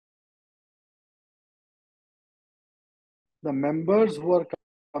The members who are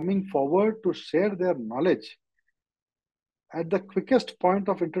coming forward to share their knowledge at the quickest point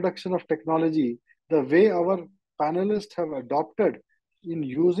of introduction of technology, the way our panelists have adopted in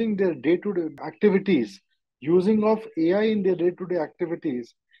using their day-to-day activities, using of AI in their day-to-day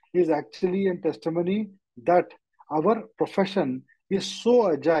activities, is actually a testimony that our profession is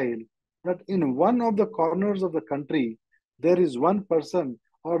so agile that in one of the corners of the country, there is one person,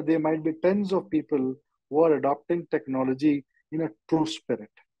 or there might be tens of people who are adopting technology in a true spirit.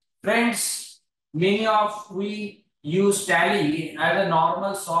 Friends, many of we use Tally as a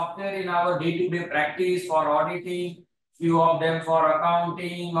normal software in our day-to-day practice for auditing, few of them for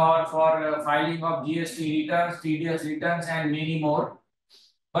accounting or for filing of GST returns, TDS returns, and many more.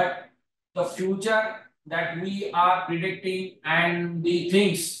 But the future that we are predicting and the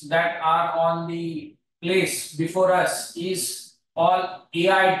things that are on the place before us is all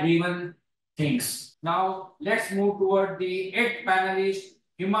AI driven things. Now let's move toward the eighth panelist,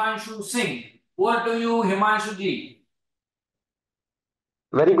 Himanshu Singh. Over to you, Himanshu ji.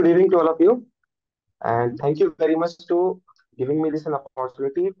 Very good evening to all of you, and thank you very much to giving me this an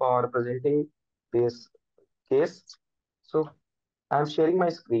opportunity for presenting this case. So I'm sharing my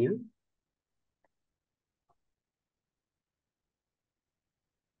screen.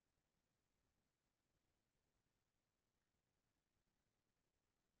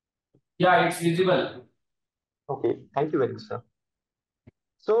 Yeah, it's visible. Okay, thank you very much, sir.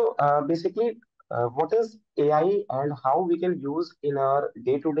 So basically, what is AI and how we can use in our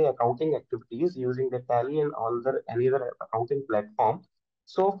day-to-day accounting activities using the Tally and all the any other accounting platform.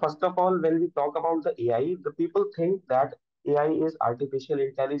 So first of all, when we talk about the AI, the people think that AI is artificial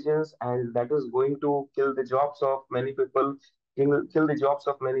intelligence and that is going to kill the jobs of many people, kill the jobs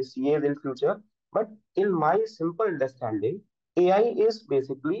of many CAs in future. But in my simple understanding, AI is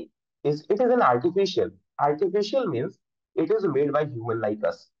basically is it is an artificial. Artificial means it is made by human like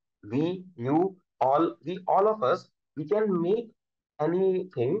us. We all of us, we can make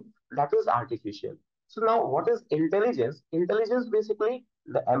anything that is artificial. So now what is intelligence? Intelligence basically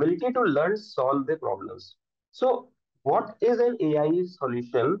the ability to learn, solve the problems. So what is an AI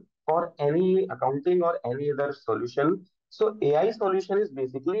solution for any accounting or any other solution? So AI solution is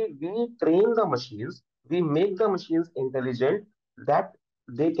basically we train the machines, we make the machines intelligent that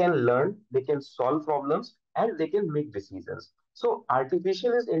they can learn, they can solve problems, and they can make decisions. So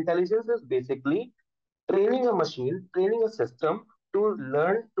artificial intelligence is basically training a machine, training a system to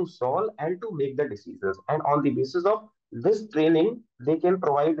learn, to solve, and to make the decisions. And on the basis of this training, they can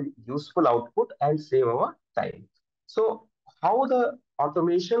provide useful output and save our time. So how the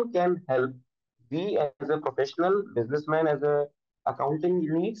automation can help we as a professional businessman, as a accounting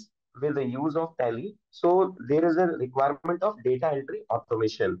needs with the use of Tally. So there is a requirement of data entry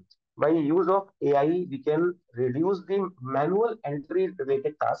automation. By use of AI, we can reduce the manual entry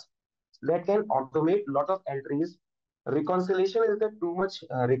related tasks that can automate lot of entries. Reconciliation is the too much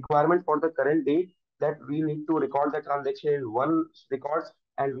requirement for the current day that we need to record the transaction in one records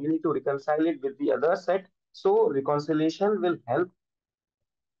and we need to reconcile it with the other set. So reconciliation will help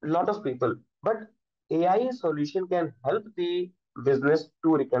a lot of people. But AI solution can help the business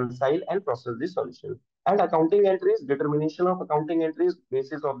to reconcile and process the solution. And accounting entries, determination of accounting entries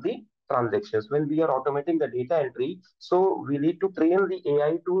basis of the transactions. When we are automating the data entry, so we need to train the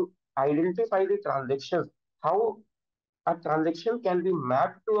AI to identify the transactions, how a transaction can be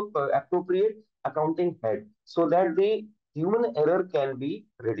mapped to a appropriate accounting head so that the human error can be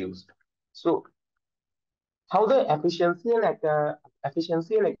reduced. So how the efficiency and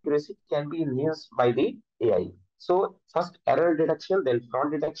accuracy can be enhanced by the AI. So first error detection, then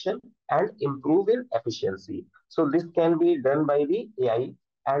fraud detection, and improve in efficiency. So this can be done by the AI,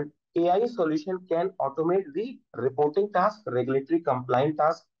 and AI solution can automate the reporting task, regulatory compliance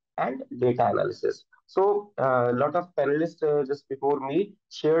task, and data analysis. So a lot of panelists just before me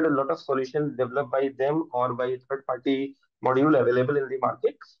shared a lot of solutions developed by them or by third party module available in the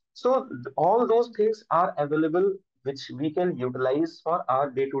market. So all those things are available which we can utilize for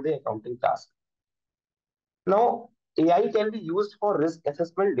our day-to-day accounting task. Now, AI can be used for risk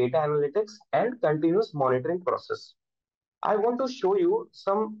assessment, data analytics, and continuous monitoring process. I want to show you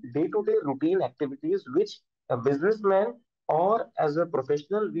some day-to-day routine activities which a businessman or as a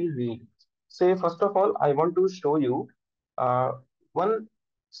professional we need. Say, first of all, I want to show you uh, one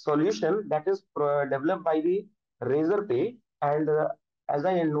solution that is developed by the Razorpay. And as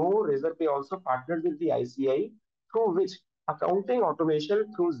I know, Razorpay also partnered with the ICAI through which accounting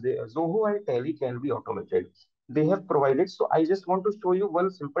automation through Zoho and Tally can be automated. They have provided. So I just want to show you one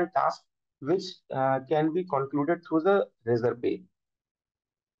simple task which can be concluded through the Razorpay.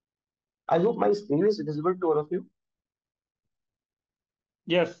 I hope my screen is visible to all of you.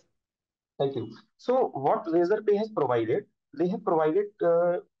 Yes. Thank you. So what Razorpay has provided, they have provided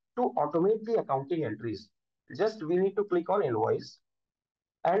to automate the accounting entries. Just we need to click on invoice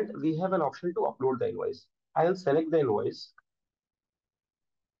and we have an option to upload the invoice. I'll select the invoice.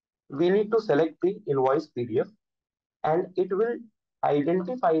 We need to select the invoice PDF and it will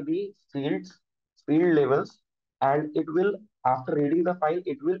identify the fields, field levels, and it will, after reading the file,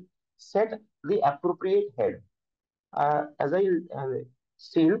 it will set the appropriate head. As I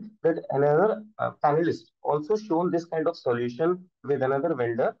seen that another panelist also shown this kind of solution with another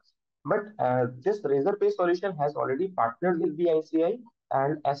vendor, but this Razorpay solution has already partnered with the ICAI,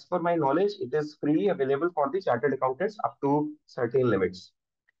 and as per my knowledge, it is freely available for the chartered accountants up to certain limits.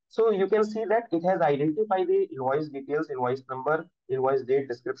 So you can see that it has identified the invoice details, invoice number, invoice date,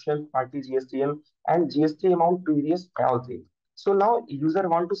 description, party GSTN, and GST amount, TDS, all three. So now user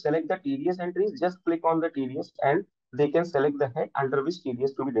want to select the TDS entries, just click on the TDS and they can select the head under which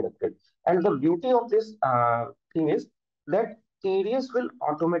TDS to be deducted. And the beauty of this thing is that TDS will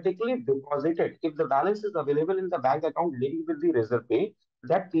automatically deposit it. If the balance is available in the bank account linked with the Razorpay,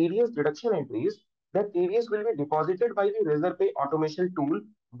 that TDS deduction entries, that TDS will be deposited by the Razorpay automation tool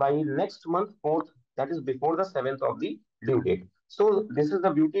by next month 4th, that is before the 7th of the due date. So this is the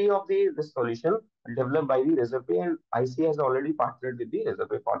beauty of the this solution developed by the Razorpay, and IC has already partnered with the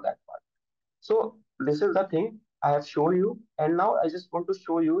Razorpay for that part. So this is the thing I have shown you, and now I just want to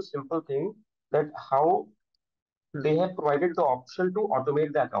show you simple thing that how they have provided the option to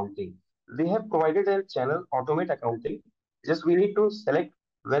automate the accounting. They have provided a channel automate accounting. Just we need to select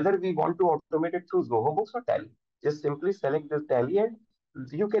whether we want to automate it through Zoho Books or Tally. Just simply select the Tally and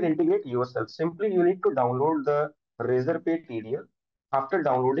you can integrate yourself. Simply you need to download the Razorpay TDL. After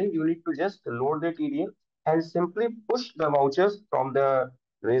downloading, you need to just load the TDL and simply push the vouchers from the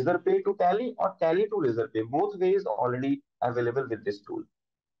Razorpay to Tally or Tally to Razorpay. Both ways already available with this tool.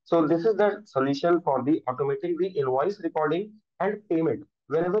 So this is the solution for the automating the invoice recording and payment.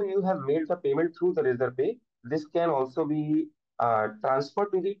 Whenever you have made the payment through the Razorpay, this can also be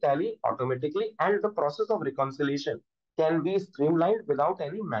transferred to the Tally automatically, and the process of reconciliation can be streamlined without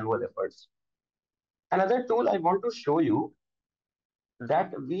any manual efforts. Another tool I want to show you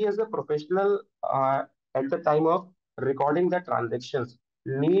that we as a professional at the time of recording the transactions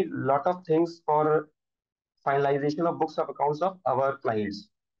need lot of things for finalization of books of accounts of our clients.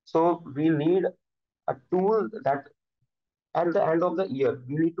 So we need a tool that at the end of the year,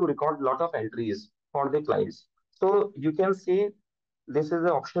 we need to record a lot of entries for the clients. So you can see this is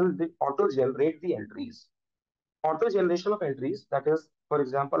the option, the auto generate the entries. Auto generation of entries, that is, for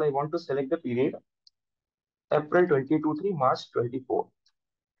example, I want to select the period April 2023, March 24.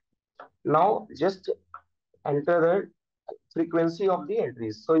 Now just enter the frequency of the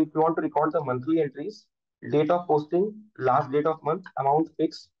entries. So if you want to record the monthly entries, date of posting, last date of month, amount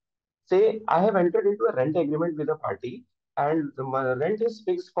fixed. Say I have entered into a rent agreement with a party and the rent is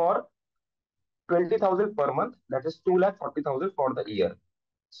fixed for 20,000 per month. That is 2,40,000 for the year.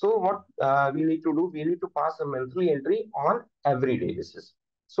 So what we need to do, we need to pass a monthly entry on everyday basis.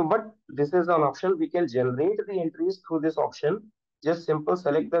 So, but this is an option. We can generate the entries through this option. Just simple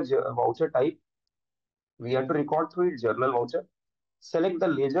select the voucher type. We have to record through it journal voucher. Select the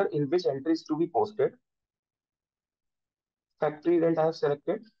ledger in which entries to be posted. Factory rent I have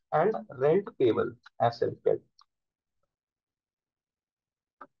selected and rent payable I have selected.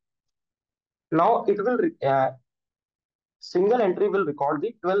 Now it will single entry will record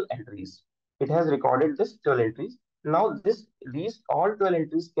the 12 entries. It has recorded this 12 entries. Now these all 12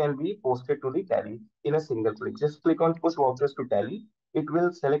 entries can be posted to the Tally in a single click. Just click on push vouchers to Tally. It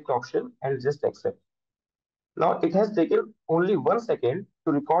will select option and just accept. Now it has taken only 1 second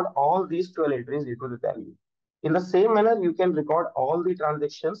to record all these 12 entries into the Tally. In the same manner, you can record all the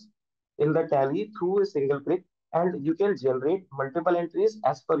transactions in the Tally through a single click, and you can generate multiple entries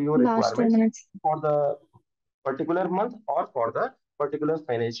as per your Last two requirements minutes. for the particular month or for the particular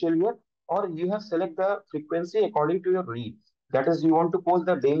financial year, or you have select the frequency according to your need. That is, you want to post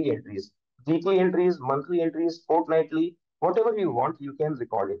the daily entries, weekly entries, monthly entries, fortnightly, whatever you want, you can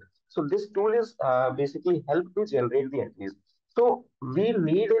record it. So this tool is basically help to generate the entries. So we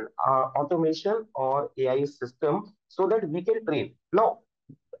need an automation or AI system so that we can train. Now,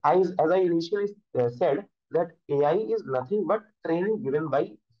 as I initially said, that AI is nothing but training given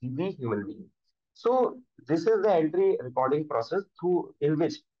by the human being. So this is the entry recording process through in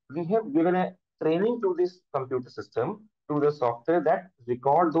which we have given a training to this computer system, to the software that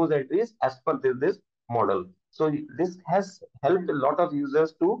record those entries as per this model. So this has helped a lot of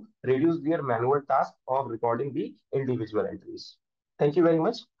users to reduce their manual task of recording the individual entries. Thank you very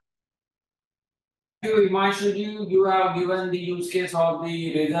much. you, Himanshu. You have given the use case of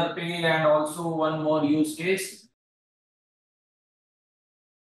the razor pay and also one more use case.